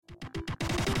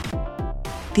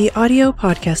The audio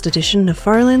podcast edition of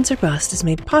Farlands or Bust is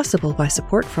made possible by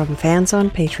support from fans on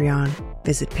Patreon.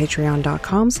 Visit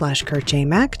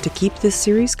patreon.com/KurtJMac to keep this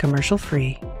series commercial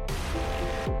free.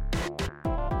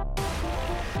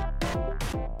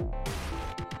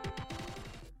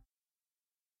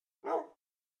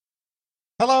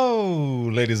 Hello,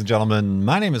 ladies and gentlemen.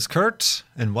 My name is Kurt,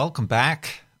 and welcome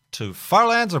back to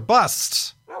Farlands or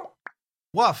Bust.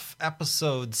 Woof,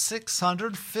 episode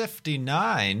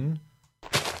 659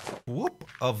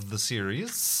 of the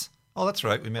series. Oh, that's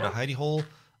right. We made a hidey hole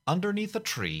underneath a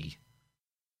tree.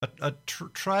 A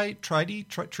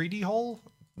treaty hole?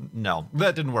 No,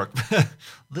 that didn't work.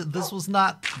 This was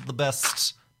not the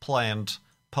best planned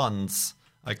puns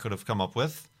I could have come up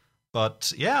with.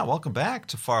 But yeah, welcome back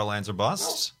to Farlands or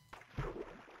Bust.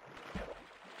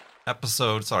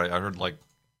 Sorry, I heard like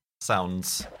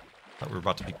sounds that we were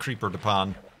about to be creepered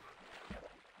upon.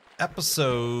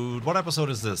 What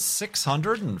episode is this?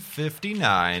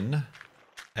 659.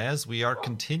 As we are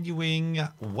continuing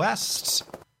west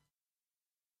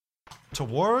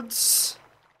towards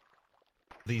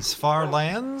these far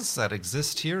lands that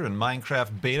exist here in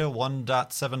Minecraft Beta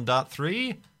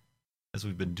 1.7.3, as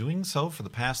we've been doing so for the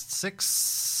past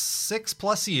six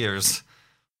plus years.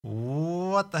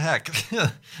 What the heck?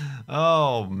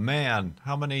 Oh man,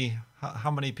 how many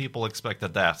people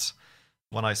expected that?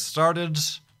 When I started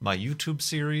my YouTube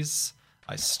series,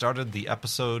 I started the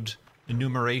episode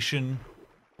enumeration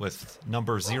with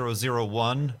number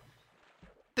 001.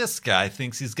 This guy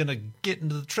thinks he's gonna get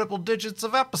into the triple digits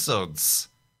of episodes.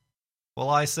 Well,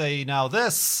 I say now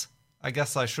this, I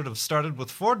guess I should have started with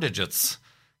 4 digits,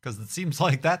 because it seems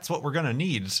like that's what we're gonna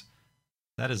need.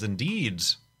 That is indeed...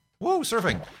 Woo,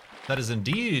 surfing! That is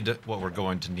indeed what we're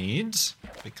going to need,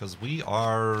 because we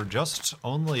are just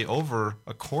only over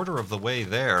a quarter of the way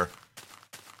there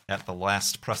at the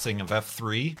last pressing of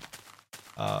F3,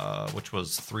 which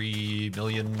was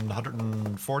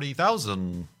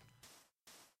 3,140,000.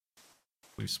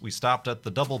 We stopped at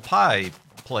the double pi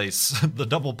place, the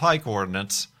double pi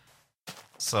coordinates.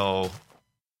 So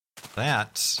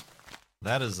that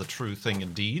is a true thing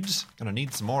indeed. Gonna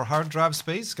need some more hard drive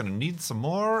space, gonna need some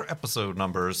more episode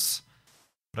numbers.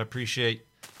 But I appreciate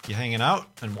you hanging out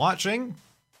and watching.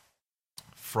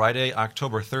 Friday,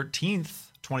 October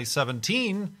 13th,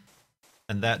 2017.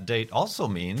 And that date also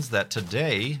means that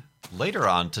today, later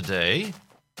on today,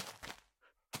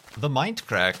 the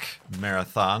Mindcrack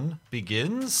Marathon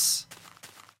begins.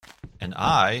 And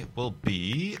I will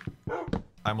be,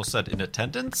 I almost said in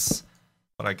attendance,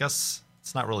 but I guess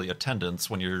it's not really attendance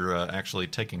when you're actually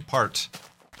taking part.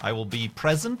 I will be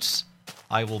present.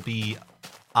 I will be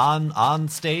on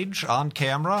stage, on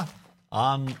camera,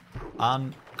 on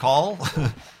call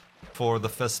for the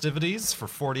festivities for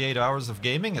 48 hours of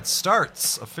gaming. It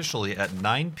starts officially at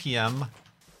 9 p.m.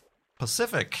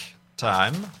 Pacific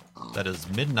time. That is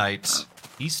midnight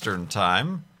Eastern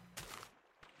time.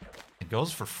 It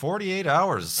goes for 48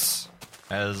 hours.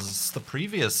 As the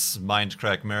previous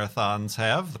Mindcrack marathons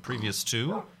have, the previous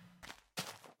 2.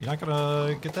 You're not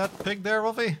gonna get that pig there,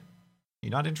 Wolfie?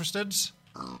 You not interested?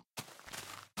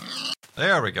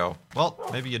 There we go. Well,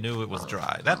 maybe you knew it was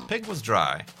dry. That pig was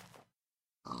dry.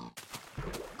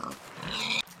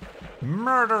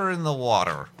 Murder in the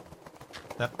water.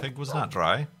 That pig was not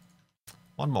dry.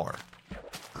 One more.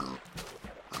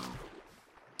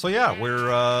 So yeah,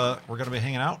 we're gonna be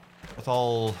hanging out with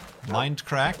all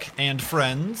Mindcrack and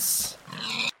friends.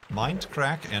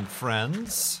 Mindcrack and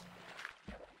friends.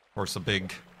 Of course, a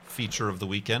big feature of the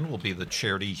weekend will be the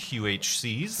charity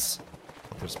UHCs.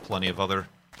 But there's plenty of other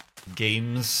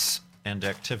games and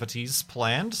activities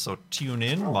planned, so tune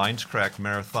in,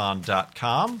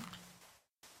 mindcrackmarathon.com.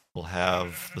 We'll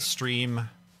have the stream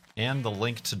and the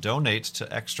link to donate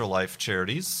to Extra Life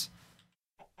charities,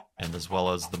 and as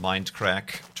well as the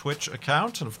Mindcrack Twitch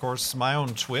account, and of course my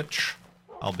own Twitch.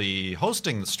 I'll be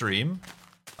hosting the stream,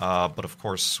 but of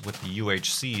course with the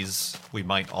UHCs, we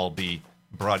might all be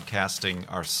broadcasting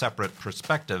our separate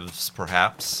perspectives,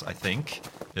 perhaps, I think,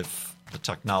 if the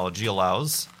technology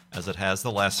allows, as it has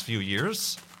the last few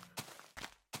years.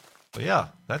 But yeah,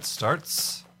 that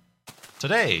starts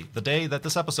today, the day that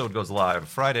this episode goes live,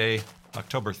 Friday,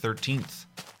 October 13th.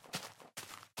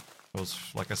 Goes,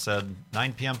 like I said,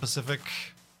 9 p.m. Pacific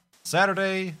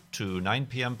Saturday to 9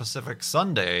 p.m. Pacific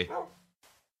Sunday,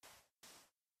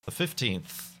 the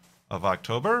 15th of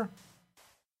October.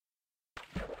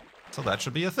 So that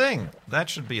should be a thing. That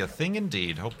should be a thing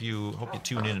indeed. Hope you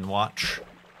tune in and watch.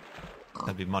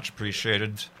 That'd be much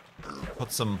appreciated.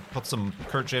 Put some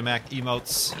Kurt J. Mac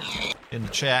emotes in the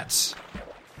chat.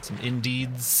 Some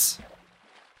indeeds.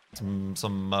 Some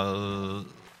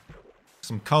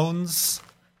cones.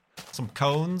 some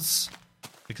cones,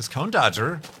 because Cone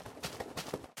Dodger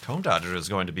is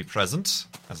going to be present,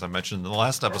 as I mentioned in the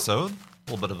last episode.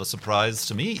 A little bit of a surprise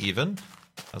to me, even,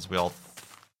 as we all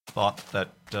thought that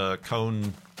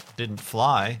Cone didn't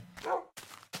fly.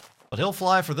 But he'll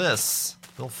fly for this.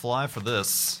 He'll fly for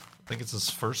this. I think it's his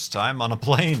first time on a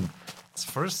plane. It's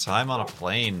first time on a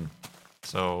plane.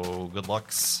 So good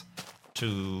lucks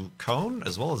to Cone,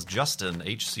 as well as Justin,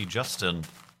 HC Justin.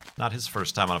 Not his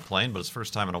first time on a plane, but his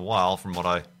first time in a while, from what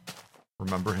I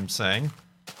remember him saying.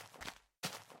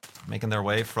 Making their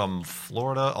way from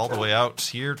Florida all the way out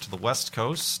here to the West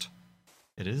Coast.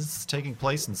 It is taking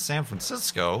place in San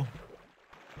Francisco.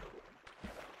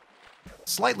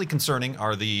 Slightly concerning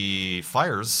are the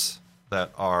fires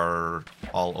that are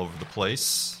all over the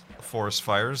place. Forest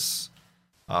fires.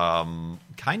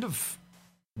 Kind of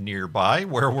nearby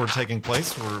where we're taking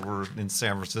place. We're in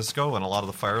San Francisco, and a lot of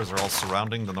the fires are all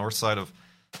surrounding the north side of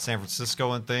San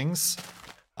Francisco and things.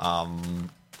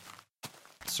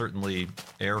 Certainly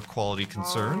air quality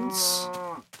concerns.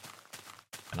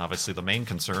 And obviously the main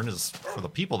concern is for the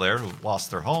people there who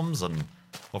lost their homes, and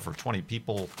over 20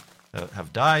 people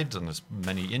have died, and there's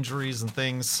many injuries and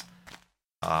things.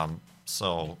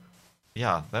 So,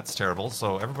 yeah, that's terrible.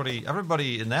 So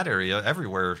everybody in that area,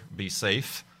 everywhere, be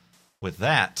safe with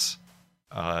that.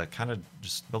 Kind of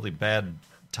just really bad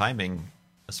timing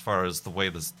as far as the way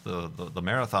the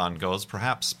marathon goes.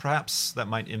 Perhaps that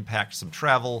might impact some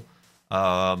travel.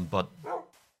 But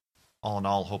all in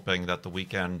all, hoping that the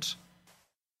weekend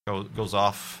goes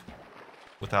off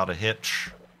without a hitch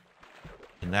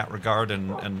in that regard,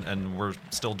 and we're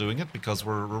still doing it because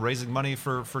we're raising money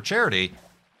for charity.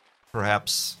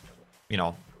 Perhaps,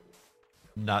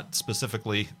 not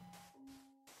specifically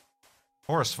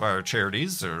forest fire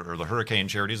charities or the hurricane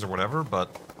charities or whatever,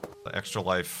 but the Extra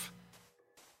Life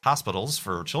hospitals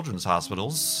for children's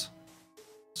hospitals.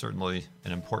 Certainly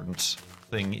an important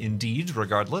thing indeed,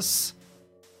 regardless.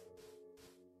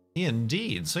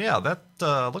 Indeed. So yeah,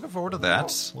 looking forward to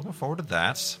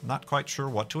that. Not quite sure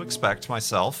what to expect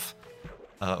myself.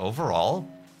 Overall,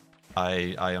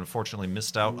 I unfortunately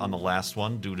missed out on the last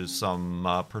one due to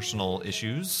some personal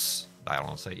issues. I don't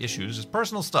want to say issues, just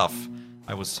personal stuff.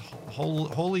 I was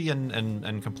wholly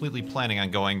and completely planning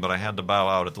on going, but I had to bow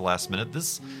out at the last minute.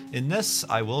 In this,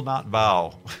 I will not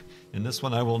bow. In this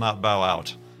one, I will not bow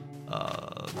out.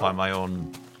 By my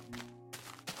own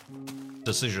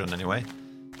decision, anyway.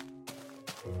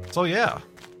 So yeah,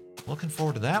 looking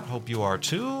forward to that. Hope you are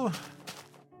too.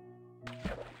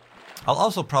 I'll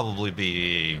also probably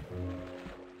be...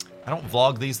 I don't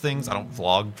vlog these things. I don't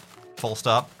vlog, full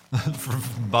stop,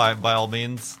 by all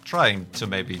means. Trying to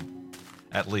maybe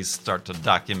at least start to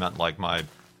document like my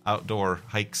outdoor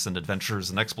hikes and adventures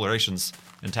and explorations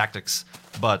and tactics.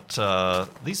 But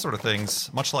these sort of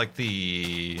things, much like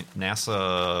the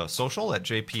NASA social at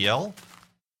JPL,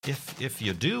 if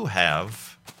you do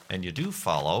have and you do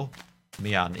follow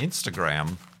me on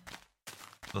Instagram,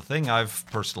 the thing I've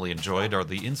personally enjoyed are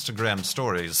the Instagram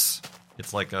stories.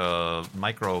 It's like a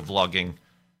micro-vlogging.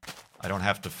 I don't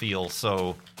have to feel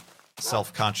so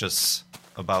self-conscious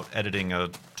about editing a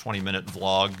 20-minute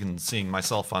vlog and seeing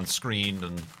myself on screen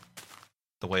and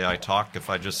the way I talk. If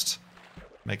I just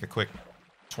make a quick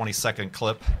 20-second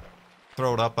clip,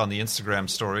 throw it up on the Instagram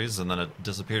stories, and then it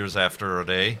disappears after a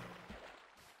day.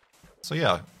 So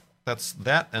yeah,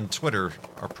 that and Twitter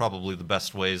are probably the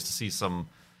best ways to see some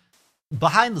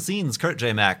behind-the-scenes Kurt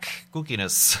J. Mac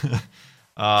gookiness.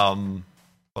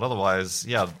 But otherwise,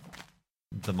 yeah,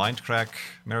 the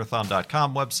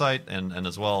mindcrackmarathon.com website and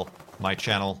as well my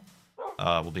channel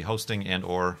will be hosting and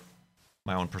or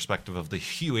my own perspective of the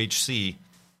UHC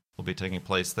will be taking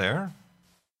place there.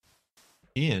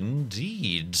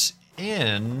 Indeed.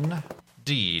 And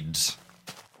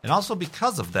also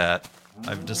because of that,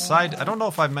 I've decided, I don't know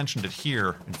if I've mentioned it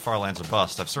here in Farlands or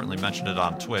Bust, I've certainly mentioned it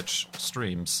on Twitch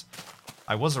streams.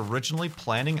 I was originally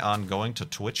planning on going to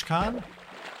TwitchCon,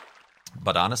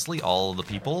 but honestly, all the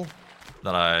people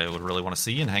that I would really want to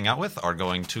see and hang out with are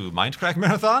going to Mindcrack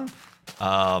Marathon,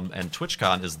 and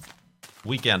TwitchCon is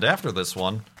weekend after this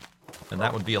one, and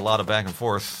that would be a lot of back and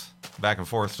forth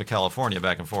to California,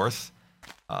 back and forth.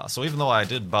 So even though I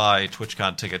did buy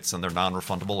TwitchCon tickets and they're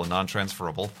non-refundable and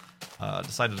non-transferable,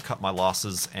 decided to cut my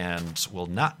losses and will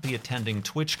not be attending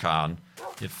TwitchCon.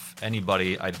 If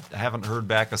anybody, I haven't heard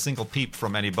back a single peep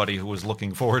from anybody who was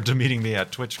looking forward to meeting me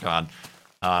at TwitchCon.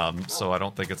 So I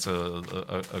don't think it's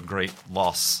a great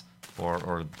loss,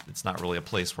 or it's not really a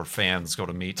place where fans go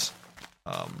to meet.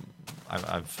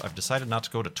 I've decided not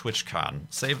to go to TwitchCon.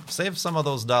 Save some of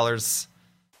those dollars.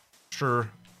 Sure,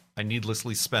 I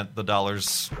needlessly spent the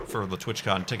dollars for the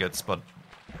TwitchCon tickets, but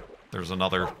there's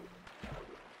another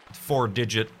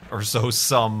 4-digit or so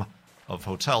sum of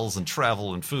hotels and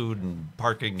travel and food and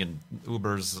parking and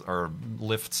Ubers or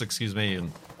Lyfts, excuse me,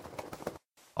 and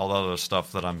all the other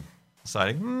stuff that I'm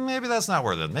deciding maybe that's not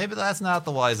worth it. Maybe that's not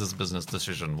the wisest business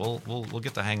decision. We'll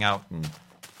get to hang out and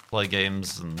play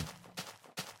games and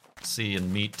see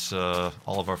and meet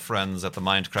all of our friends at the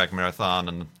Mindcrack Marathon,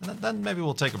 and then maybe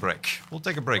we'll take a break. We'll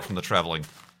take a break from the traveling,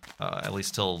 at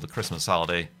least till the Christmas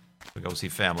holiday. We go see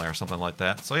family or something like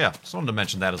that. So yeah, just wanted to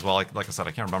mention that as well. Like I said,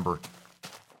 I can't remember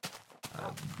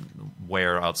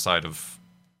where outside of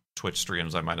Twitch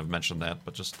streams I might have mentioned that,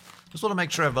 but just want to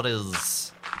make sure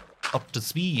everybody's up to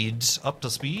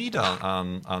speed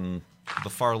on the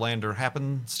Farlander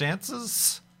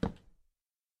happenstances.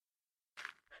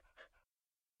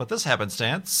 But this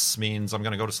happenstance means I'm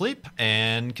going to go to sleep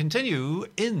and continue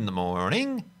in the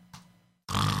morning.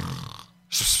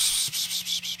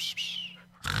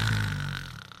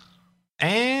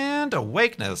 And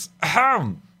awakeness.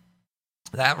 Ahem.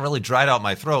 That really dried out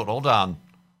my throat. Hold on.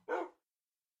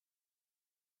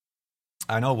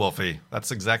 I know, Wolfie.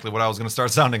 That's exactly what I was going to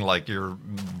start sounding like. You're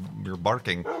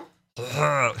barking.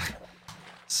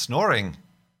 Snoring.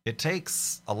 It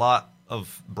takes a lot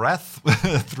of breath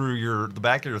through the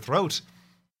back of your throat.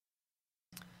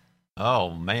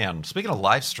 Oh, man. Speaking of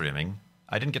live streaming,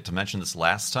 I didn't get to mention this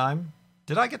last time.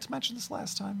 Did I get to mention this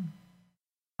last time?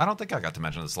 I don't think I got to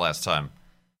mention this last time.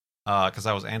 Because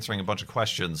I was answering a bunch of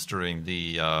questions during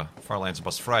the Farlands or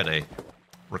Bust Friday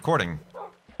recording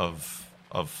of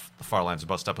the Farlands or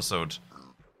Bust episode.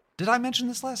 Did I mention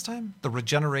this last time? The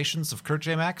regenerations of Kurt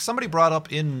J. Mack? Somebody brought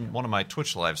up in one of my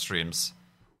Twitch live streams,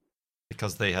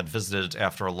 because they had visited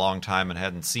after a long time and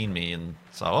hadn't seen me, and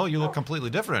saw, oh, you look completely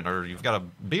different, or you've got a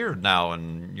beard now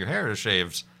and your hair is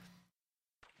shaved.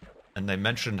 And they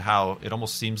mentioned how it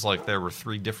almost seems like there were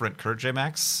 3 different Kurt J.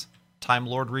 Macks, Time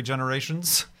Lord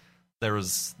regenerations. There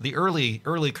was the early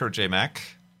Kurt J. Mack,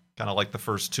 kind of like the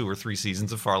first 2 or 3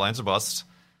 seasons of Farlands or Bust.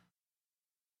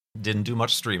 Didn't do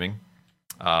much streaming,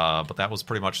 but that was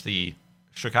pretty much the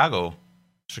Chicago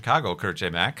Kurt J.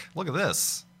 Mack. Look at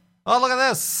this. Oh, look at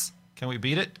this. Can we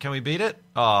beat it? Can we beat it?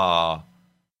 Aw.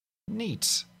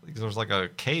 Neat. There's like a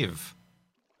cave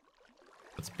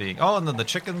that's being... Oh, and then the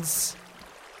chickens...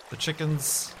 The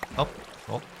chickens... Oh,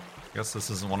 well, I guess this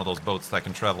isn't one of those boats that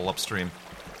can travel upstream.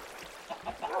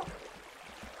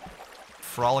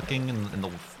 Frolicking in the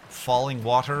falling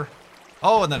water.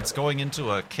 Oh, and then it's going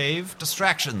into a cave.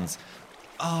 Distractions.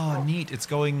 Oh, neat. It's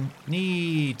going...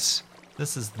 Neat.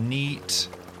 This is neat.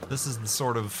 This is the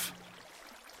sort of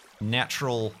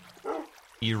natural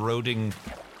eroding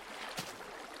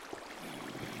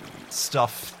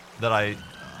stuff that I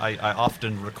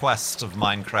often request of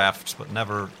Minecraft, but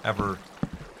never, ever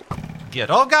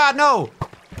get. Oh god, no!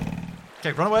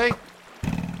 Okay, run away.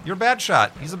 You're a bad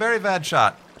shot. He's a very bad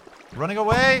shot. Running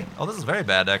away? Oh, this is very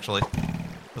bad, actually.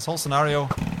 This whole scenario.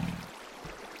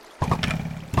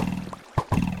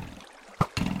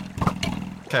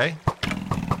 Okay.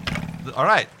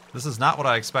 Alright. This is not what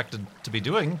I expected to be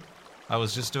doing. I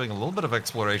was just doing a little bit of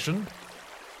exploration.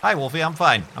 Hi, Wolfie. I'm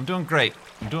fine. I'm doing great.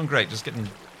 I'm doing great. Just getting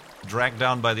dragged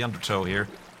down by the undertow here.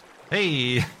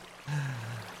 Hey!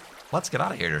 Let's get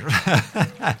out of here.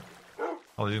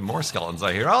 Oh, even more skeletons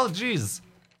I hear. Oh, jeez.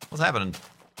 What's happening?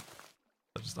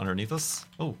 Just underneath us?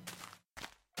 Oh.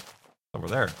 Over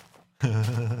there.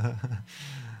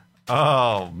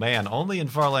 Oh, man. Only in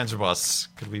Farlands or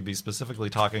Bust could we be specifically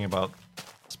talking about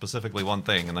specifically one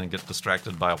thing and then get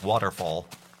distracted by a waterfall.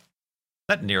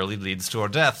 That nearly leads to our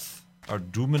death. Our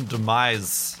doom and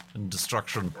demise and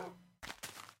destruction.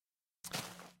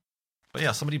 But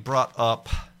yeah, somebody brought up...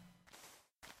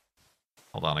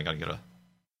 Hold on, I gotta get a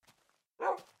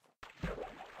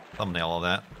thumbnail of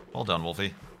that. Well done,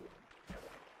 Wolfie.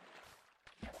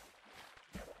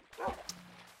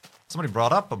 Somebody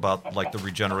brought up about, like, the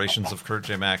regenerations of Kurt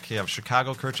J. Mack. You have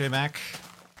Chicago Kurt J. Mack,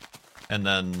 and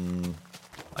then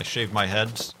I shaved my head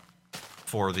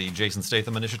for the Jason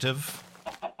Statham initiative,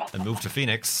 and moved to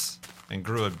Phoenix, and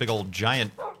grew a big old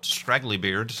giant scraggly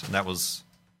beard, and that was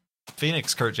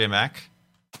Phoenix Kurt J. Mack,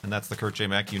 and that's the Kurt J.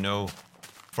 Mack you know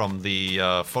from the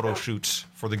photo shoot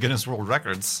for the Guinness World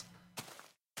Records.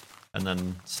 And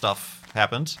then stuff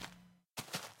happened,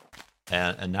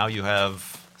 and now you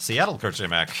have Seattle Kurt J.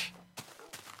 Mack.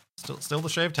 Still the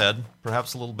shaved head,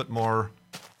 perhaps a little bit more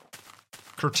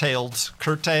curtailed,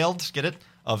 get it?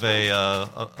 Of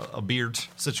a beard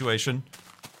situation,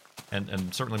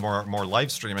 and certainly more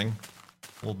live streaming,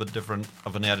 a little bit different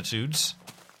of an attitude,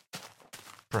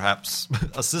 perhaps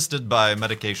assisted by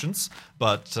medications,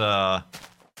 but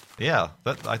yeah,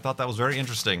 I thought that was very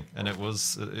interesting, and it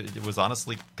was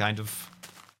honestly kind of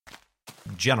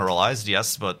generalized,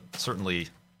 yes, but certainly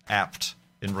apt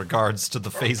in regards to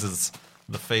the phases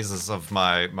of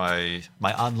my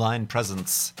online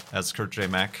presence as Kurt J.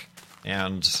 Mac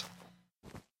and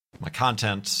my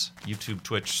content, YouTube,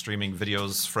 Twitch, streaming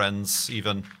videos, friends,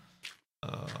 even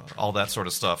all that sort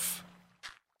of stuff.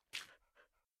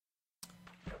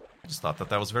 I just thought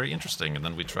that was very interesting, and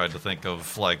then we tried to think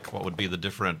of like what would be the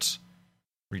different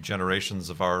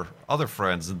regenerations of our other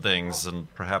friends and things,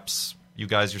 and perhaps you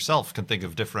guys yourself can think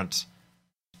of different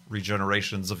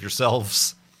regenerations of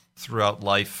yourselves throughout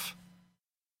life.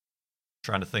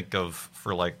 Trying to think of,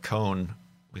 for like Cone,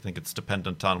 we think it's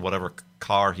dependent on whatever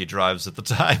car he drives at the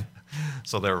time.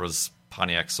 So there was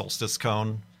Pontiac Solstice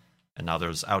Cone, and now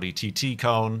there's Audi TT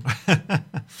Cone.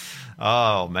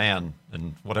 Oh man,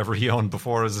 and whatever he owned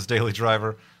before as his daily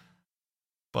driver.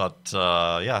 But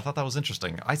yeah, I thought that was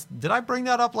interesting. Did I bring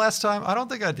that up last time? I don't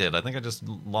think I did. I think I just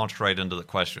launched right into the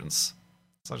questions.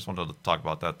 So I just wanted to talk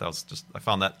about that. I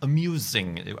found that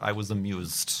amusing. I was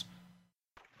amused.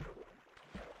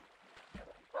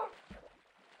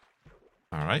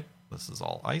 All right, this is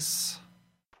all ice.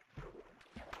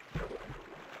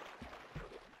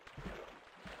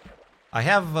 I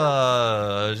have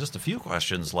just a few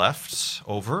questions left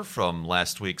over from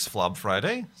last week's Flob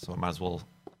Friday, so I might as well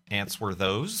answer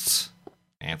those.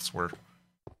 Answer.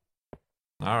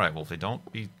 All right, well, they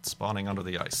don't be spawning under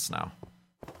the ice now.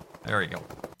 There we go.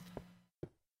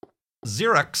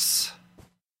 Xerox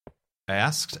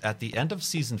asked, at the end of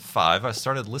Season 5, I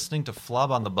started listening to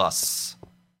Flob on the bus.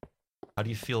 How do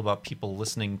you feel about people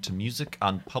listening to music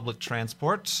on public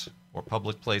transport or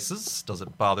public places? Does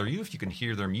it bother you if you can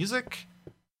hear their music?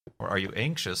 Or are you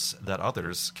anxious that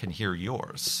others can hear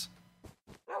yours?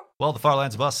 Well, the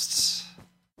Farlands Bust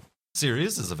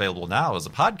series is available now as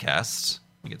a podcast.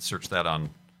 You can search that on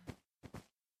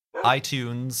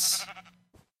iTunes.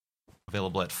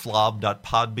 Available at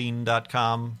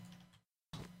flob.podbean.com.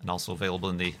 And also available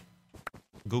in the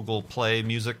Google Play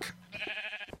Music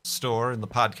store in the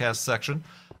podcast section.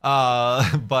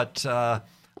 But I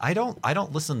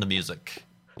don't listen to music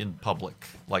in public,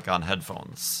 like on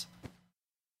headphones.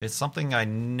 It's something I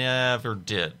never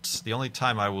did. The only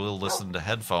time I will listen to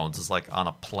headphones is like on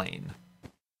a plane.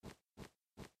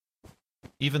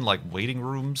 Even like waiting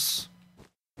rooms,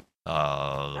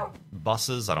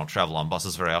 buses. I don't travel on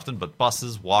buses very often, but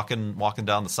buses, walking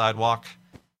down the sidewalk,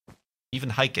 even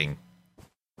hiking.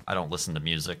 I don't listen to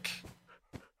music.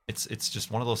 It's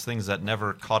just one of those things that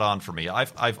never caught on for me.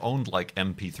 I've owned like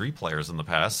MP3 players in the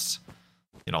past.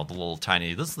 You know, the little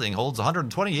tiny. This thing holds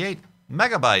 128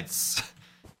 megabytes.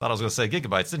 Thought I was going to say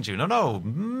gigabytes, didn't you? No,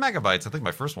 megabytes. I think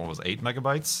my first one was 8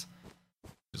 megabytes.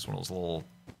 Just one of those little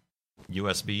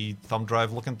USB thumb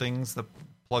drive looking things that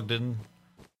plugged in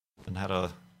and had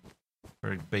a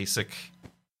very basic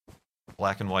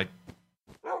black and white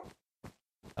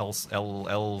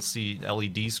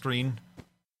LED screen.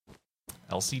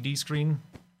 LCD screen?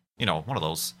 You know, one of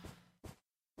those.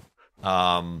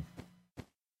 And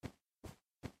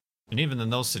even in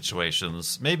those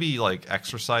situations, maybe like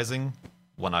exercising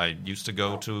when I used to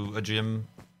go to a gym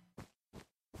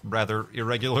rather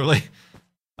irregularly.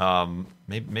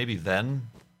 Maybe then.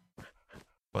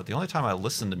 But the only time I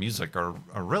listen to music or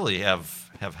really have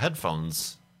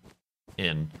headphones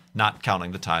in, not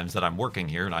counting the times that I'm working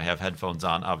here and I have headphones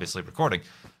on, obviously recording,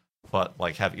 but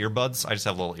like have earbuds. I just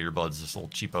have little earbuds, just little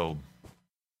cheapo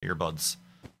earbuds.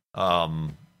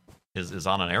 Is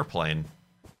on an airplane.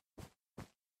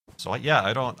 So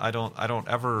I don't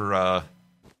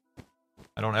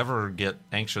ever get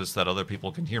anxious that other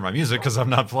people can hear my music because I'm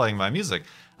not playing my music.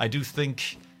 I do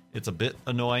think it's a bit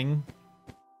annoying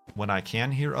when I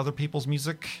can hear other people's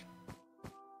music.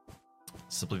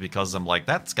 Simply because I'm like,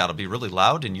 that's got to be really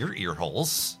loud in your ear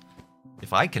holes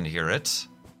if I can hear it.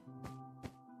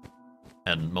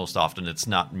 And most often it's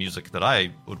not music that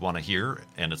I would want to hear,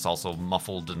 and it's also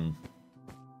muffled and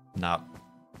not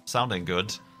sounding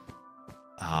good.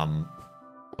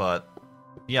 But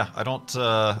yeah, I don't.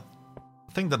 The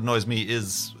thing that annoys me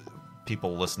is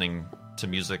people listening to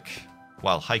music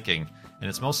while hiking, and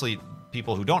it's mostly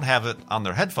people who don't have it on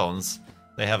their headphones.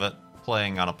 They have it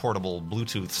playing on a portable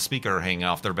Bluetooth speaker hanging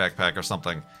off their backpack or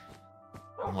something.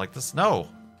 I'm like,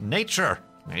 nature.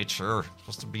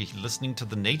 Supposed to be listening to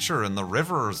the nature and the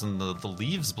rivers and the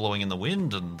leaves blowing in the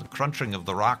wind and the crunching of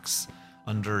the rocks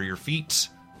under your feet.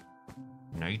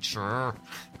 Nature.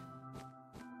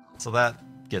 So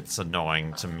that gets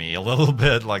annoying to me a little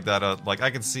bit, like that. Like I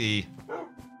can see,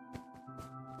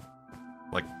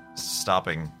 like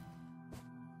stopping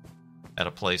at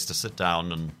a place to sit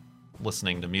down and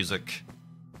listening to music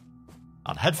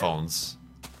on headphones,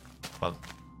 but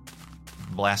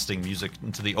blasting music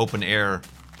into the open air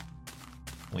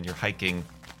when you're hiking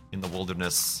in the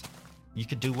wilderness. You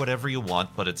could do whatever you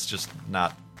want, but it's just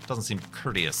not, doesn't seem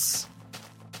courteous.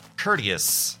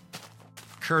 Courtesy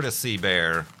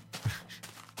bear.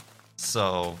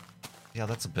 So, yeah,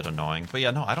 that's a bit annoying. But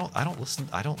yeah, no, I don't listen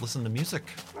to music.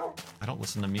 I don't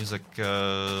listen to music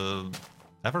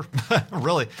ever.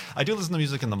 Really. I do listen to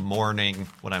music in the morning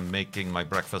when I'm making my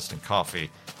breakfast and coffee.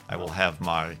 I will have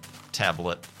my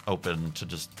tablet open to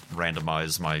just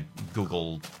randomize my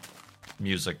Google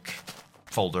Music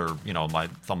folder, you know, my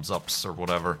thumbs ups or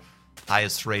whatever.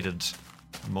 Highest rated,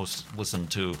 most listened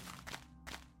to.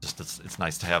 Just it's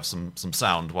nice to have some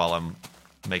sound while I'm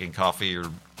making coffee or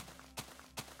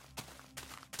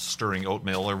stirring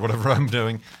oatmeal or whatever I'm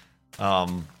doing.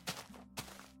 So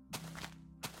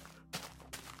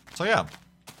yeah,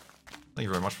 thank you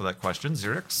very much for that question,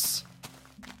 Xerix.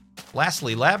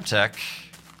 Lastly, LabTech,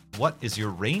 what is your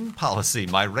rain policy?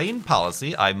 My rain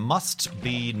policy, I must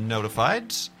be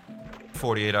notified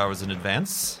 48 hours in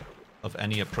advance of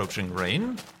any approaching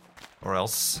rain, or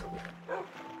else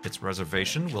its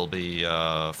reservation will be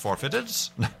forfeited.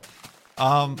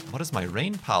 What is my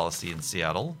rain policy in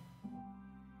Seattle?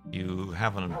 You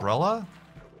have an umbrella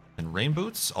and rain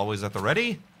boots always at the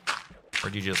ready? Or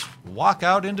do you just walk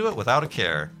out into it without a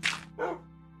care?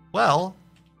 Well,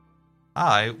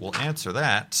 I will answer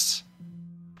that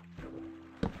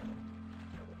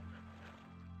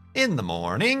in the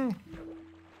morning.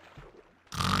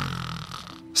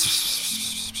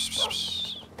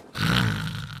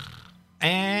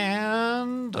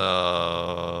 And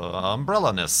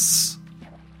umbrella-ness.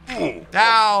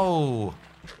 Ow!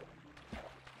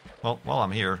 Well, while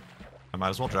I'm here, I might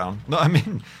as well drown. No, I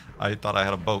mean, I thought I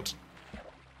had a boat.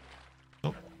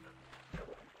 Oh.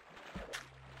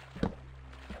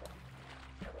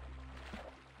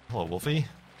 Hello, Wolfie.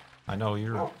 I know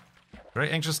you're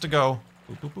very anxious to go.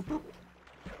 Boop, boop, boop,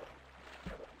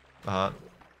 boop.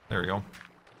 There we go.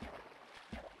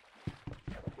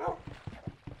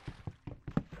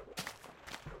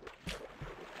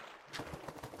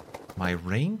 My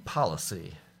rain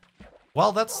policy.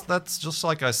 Well, that's just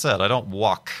like I said. I don't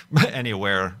walk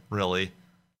anywhere, really.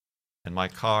 And my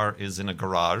car is in a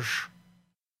garage.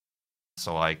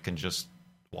 So I can just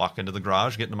walk into the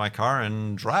garage, get into my car,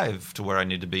 and drive to where I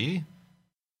need to be.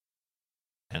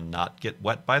 And not get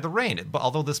wet by the rain. But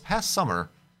although this past summer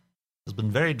has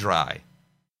been very dry.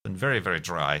 Been very, very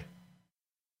dry.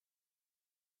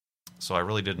 So I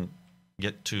really didn't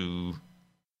get to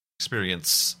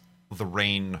experience the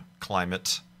rain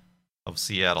climate of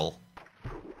Seattle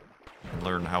and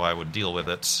learn how I would deal with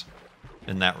it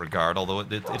in that regard, although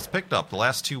it's picked up. The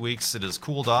last 2 weeks it has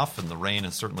cooled off and the rain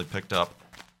has certainly picked up.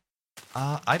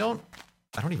 I don't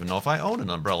even know if I own an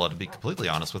umbrella, to be completely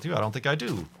honest with you. I don't think I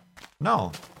do.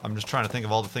 No, I'm just trying to think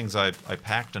of all the things I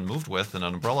packed and moved with, and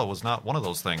an umbrella was not one of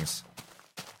those things.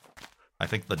 I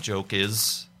think the joke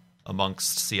is,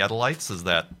 amongst Seattleites, is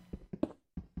that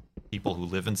people who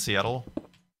live in Seattle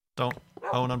don't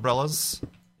own umbrellas.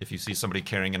 If you see somebody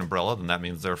carrying an umbrella, then that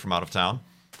means they're from out of town.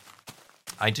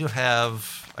 I do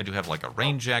have like a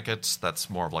rain jacket. That's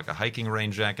more of like a hiking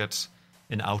rain jacket,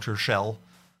 an outer shell.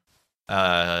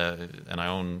 And I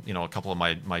own, a couple of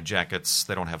my jackets.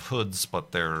 They don't have hoods,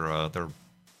 but they're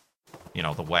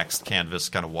the waxed canvas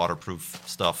kind of waterproof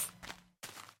stuff.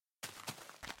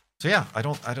 So yeah, I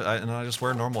just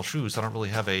wear normal shoes. I don't really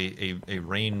have a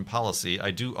rain policy. I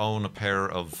do own a pair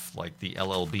of like the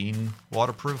LL Bean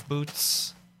waterproof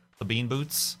boots, the bean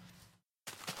boots,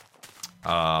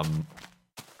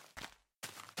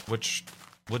 which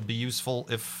would be useful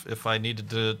if I needed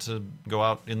to go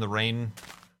out in the rain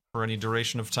for any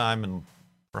duration of time and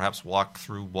perhaps walk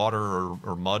through water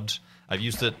or mud. I've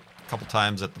used it a couple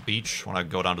times at the beach when I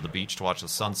go down to the beach to watch the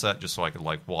sunset, just so I could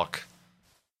like walk.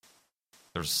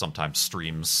 There's sometimes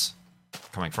streams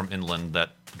coming from inland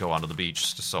that go onto the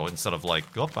beach, so instead of like,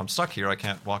 oh, I'm stuck here, I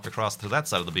can't walk across to that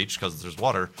side of the beach because there's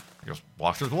water, I just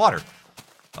walk through the water.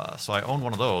 So I own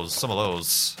one of those, some of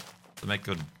those, to make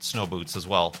good snow boots as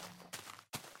well.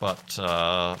 But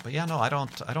yeah, no, I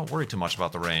don't worry too much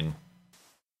about the rain,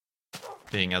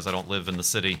 being as I don't live in the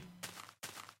city.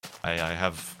 I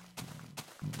have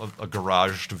a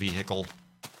garaged vehicle.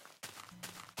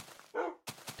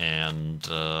 And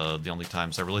the only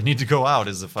times I really need to go out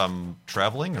is if I'm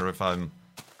traveling or if I'm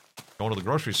going to the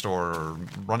grocery store or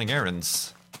running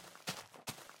errands.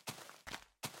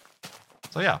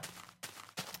 So yeah,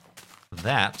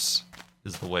 that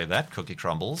is the way that cookie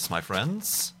crumbles, my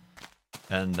friends.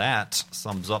 And that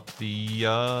sums up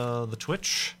the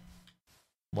Twitch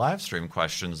live stream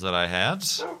questions that I had.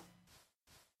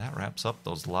 That wraps up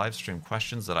those live stream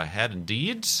questions that I had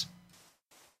indeed.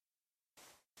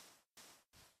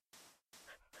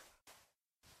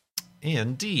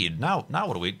 Indeed. Now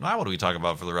what do we talk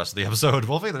about for the rest of the episode,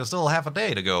 Wolfie? There's still half a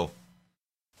day to go.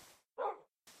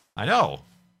 I know.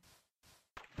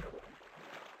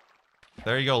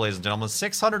 There you go, ladies and gentlemen.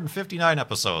 659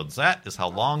 episodes. That is how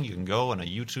long you can go in a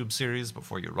YouTube series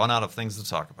before you run out of things to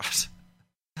talk about.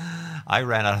 I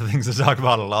ran out of things to talk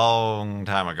about a long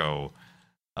time ago.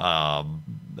 And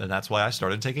that's why I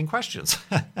started taking questions.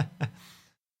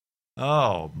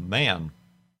 Oh, man.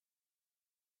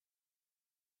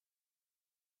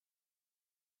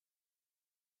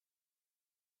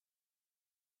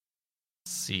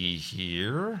 See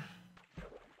here.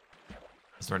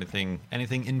 Is there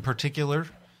anything in particular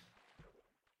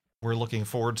we're looking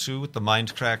forward to with the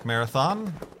Mindcrack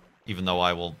Marathon? Even though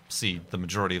I will see the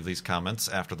majority of these comments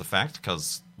after the fact,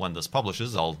 because when this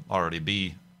publishes, I'll already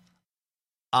be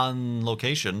on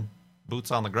location, boots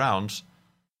on the ground.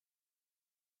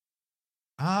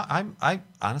 I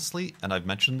honestly, and I've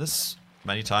mentioned this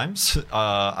many times,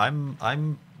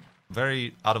 I'm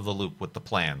very out of the loop with the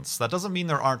plans. That doesn't mean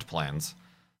there aren't plans.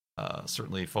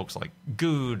 Certainly folks like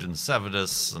Good and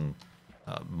Sevidus and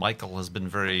Michael has been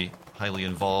very highly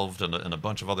involved, and a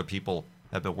bunch of other people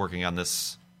have been working on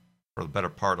this for the better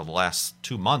part of the last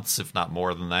 2 months, if not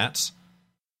more than that.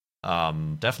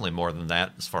 Definitely more than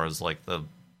that, as far as like the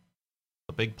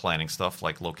big planning stuff,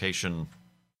 like location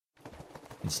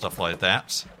and stuff like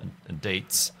that, and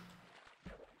dates.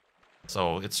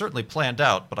 So it's certainly planned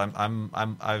out, but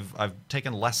I've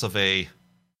taken less of a,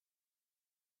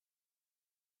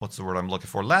 what's the word I'm looking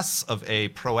for? Less of a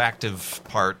proactive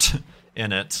part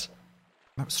in it.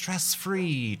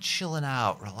 Stress-free, chilling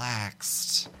out,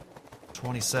 relaxed.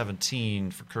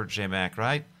 2017 for Kurt J. Mac,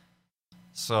 right?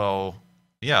 So,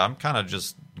 yeah, I'm kind of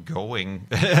just going,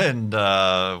 and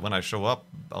when I show up,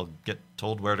 I'll get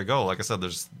told where to go. Like I said,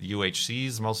 there's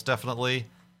UHCs, most definitely.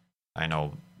 I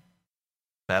know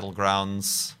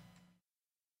Battlegrounds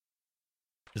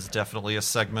is definitely a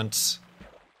segment.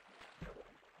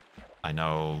 I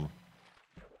know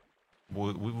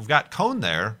we've got Cone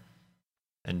there,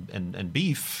 and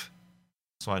Beef,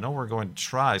 so I know we're going to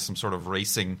try some sort of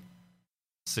racing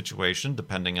situation,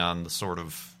 depending on the sort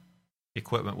of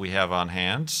equipment we have on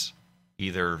hand,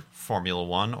 either Formula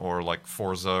 1 or like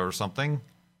Forza or something.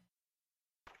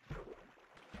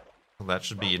 Well, that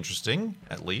should be interesting,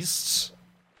 at least.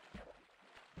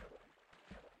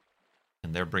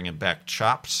 And they're bringing back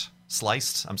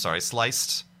Sliced,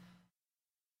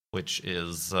 which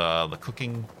is the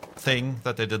cooking thing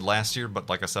that they did last year, but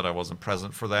like I said, I wasn't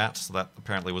present for that, so that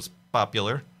apparently was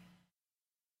popular.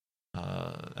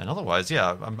 And otherwise,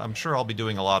 yeah, I'm sure I'll be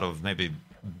doing a lot of maybe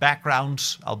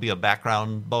background. I'll be a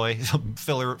background boy,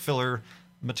 filler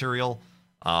material.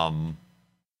 I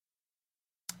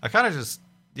kind of just,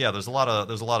 yeah, there's a lot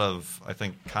of I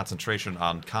think concentration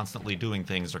on constantly doing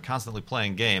things or constantly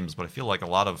playing games, but I feel like a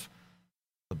lot of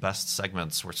the best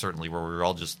segments were certainly where we were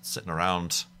all just sitting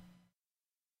around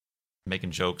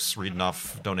making jokes, reading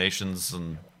off donations,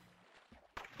 and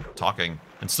talking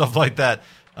and stuff like that.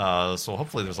 So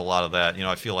hopefully there's a lot of that. You know,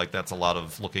 I feel like that's a lot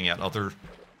of looking at other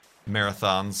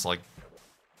marathons like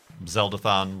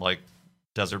Zeldathon, like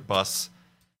Desert Bus.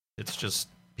 It's just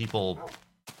people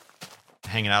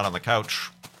hanging out on the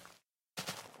couch,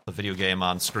 the video game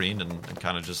on screen, and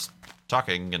kind of just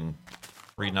talking and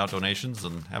reading out donations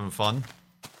and having fun.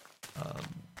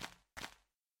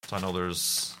 So I know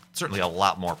there's certainly a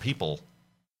lot more people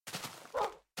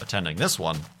attending this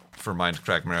one for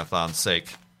Mindcrack Marathon's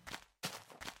sake.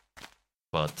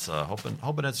 But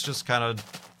hoping it's just kind of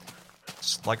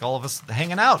like all of us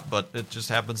hanging out, but it just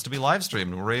happens to be live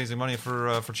streamed. We're raising money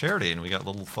for charity, and we got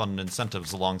little fun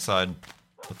incentives alongside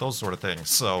with those sort of things.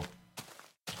 So,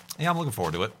 yeah, I'm looking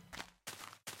forward to it.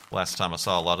 Last time I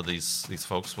saw a lot of these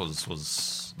folks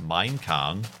was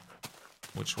Minecon,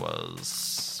 which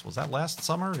was that last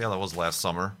summer? Yeah, that was last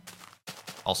summer.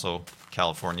 Also,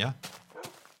 California.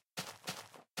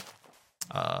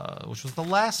 Which was the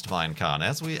last Minecon,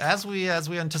 as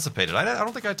we anticipated. I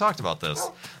don't think I talked about this.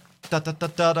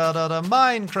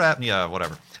 Minecraft, yeah,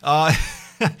 whatever.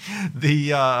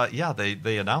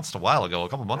 They announced a while ago, a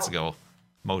couple months ago,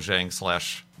 Mojang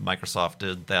 / Microsoft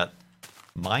did, that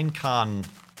Minecon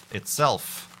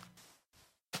itself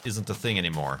isn't a thing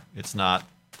anymore. It's not,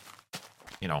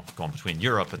 going between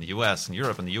Europe and the US and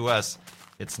Europe and the US.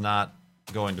 It's not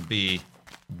going to be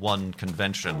one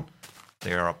convention.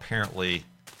 They are apparently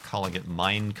calling it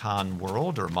Minecon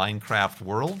World or Minecraft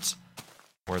World,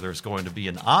 where there's going to be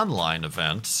an online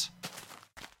event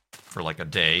for like a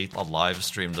day, a live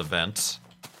streamed event.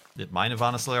 It might have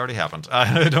honestly already happened.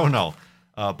 I don't know.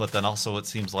 But then also it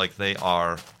seems like they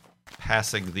are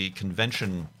passing the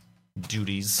convention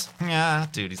duties. Yeah,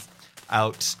 duties.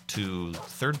 out to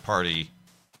third-party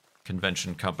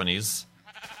convention companies,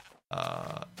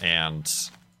 and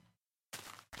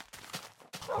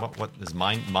what is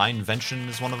Mindvention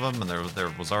is one of them, and there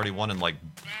was already one in like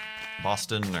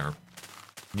Boston or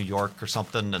New York or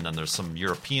something, and then there's some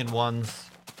European ones.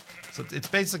 So it's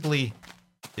basically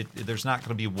there's not going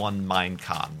to be one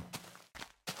Minecon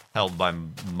held by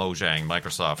Mojang,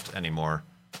 Microsoft anymore.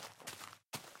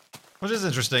 Which is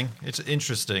interesting. It's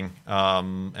interesting,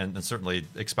 and certainly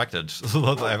expected.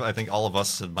 I think all of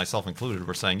us, and myself included,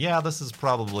 were saying, yeah, this is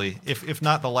probably, if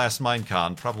not the last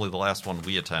Minecon, probably the last one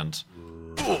we attend.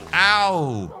 Ooh,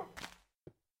 ow!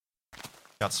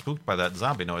 Got spooked by that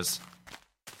zombie noise.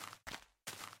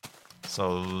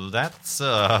 So that's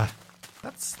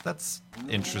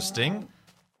interesting.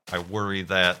 I worry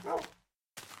that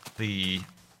the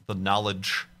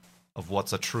knowledge of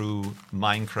what's a true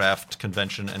Minecraft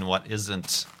convention and what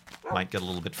isn't might get a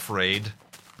little bit frayed.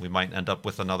 We might end up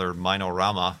with another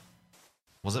Minorama.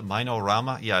 Was it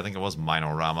Minorama? Yeah, I think it was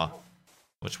Minorama,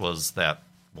 which was that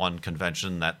one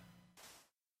convention that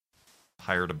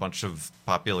hired a bunch of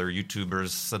popular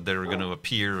YouTubers, said they were going to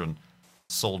appear, and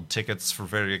sold tickets for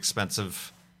very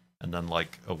expensive, and then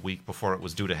like a week before it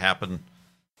was due to happen,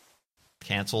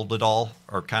 canceled it all,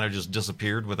 or kind of just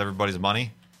disappeared with everybody's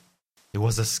money. It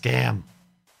was a scam.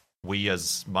 We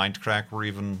as Mindcrack were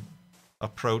even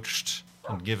approached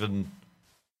and given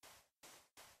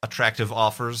attractive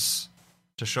offers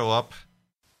to show up,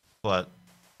 but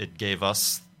it gave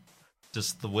us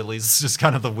just the willies, just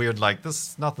kind of the weird, like,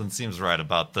 this, nothing seems right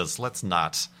about this. Let's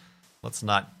not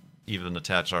even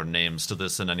attach our names to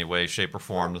this in any way, shape, or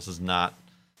form. This is not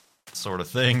the sort of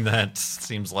thing that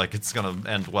seems like it's going to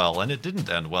end well, and it didn't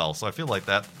end well, so I feel like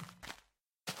that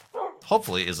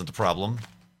hopefully isn't a problem,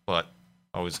 but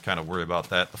I always kind of worry about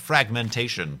that. The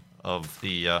fragmentation of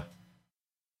the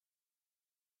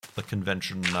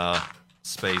convention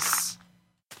space.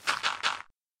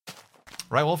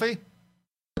 Right, Wolfie?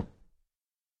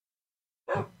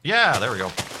 Yeah, there we go.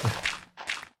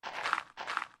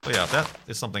 But yeah, that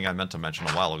is something I meant to mention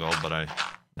a while ago, but I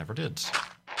never did.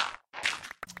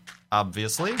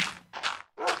 Obviously.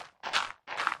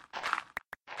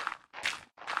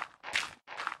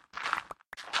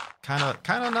 Kind of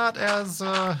not as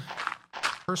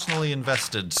personally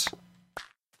invested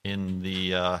in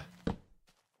the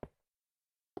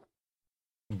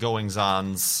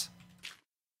goings-ons.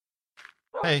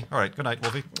 Hey, all right, good night,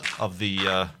 Wolfie. Of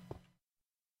the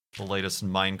latest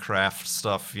Minecraft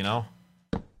stuff, you know?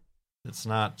 It's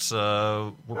not,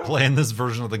 we're playing this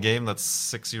version of the game that's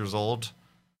 6 years old.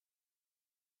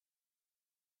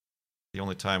 The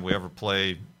only time we ever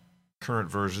play current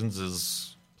versions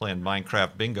is playing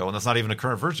Minecraft Bingo, and that's not even a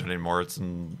current version anymore. It's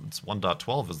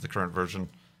 1.12 is the current version.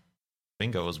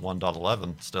 Bingo is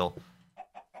 1.11 still.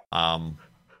 I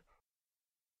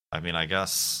mean, I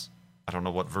guess I don't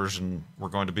know what version we're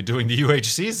going to be doing the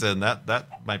UHCs in.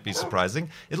 That might be surprising.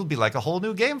 It'll be like a whole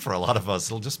new game for a lot of us.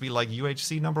 It'll just be like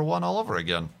UHC number 1 all over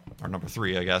again, or number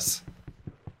 3, I guess.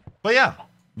 But yeah,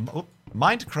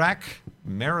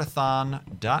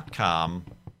 mindcrackmarathon.com.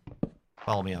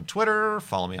 Follow me on Twitter,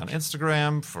 follow me on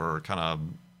Instagram for kind of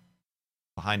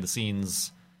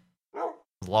behind-the-scenes,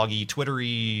 vloggy,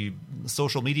 Twittery,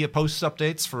 social media posts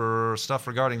updates for stuff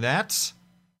regarding that. Of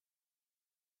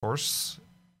course,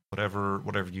 whatever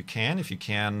you can. If you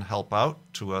can help out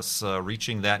to us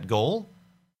reaching that goal,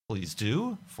 please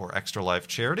do for Extra Life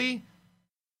Charity.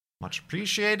 Much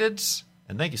appreciated.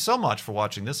 And thank you so much for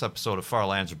watching this episode of Far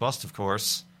Lands or Bust, of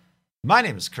course. My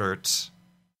name is Kurt.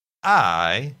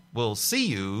 I will see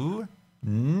you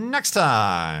next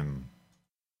time.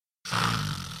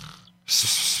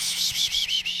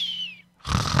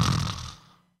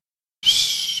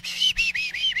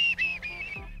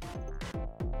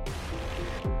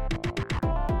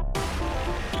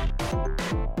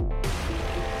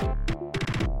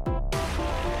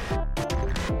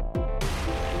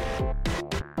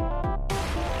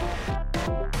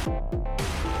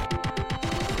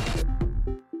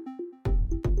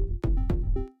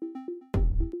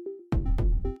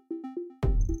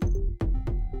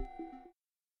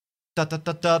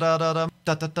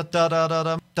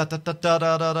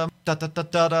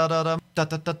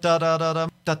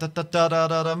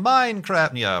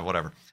 Minecraft. Yeah, whatever.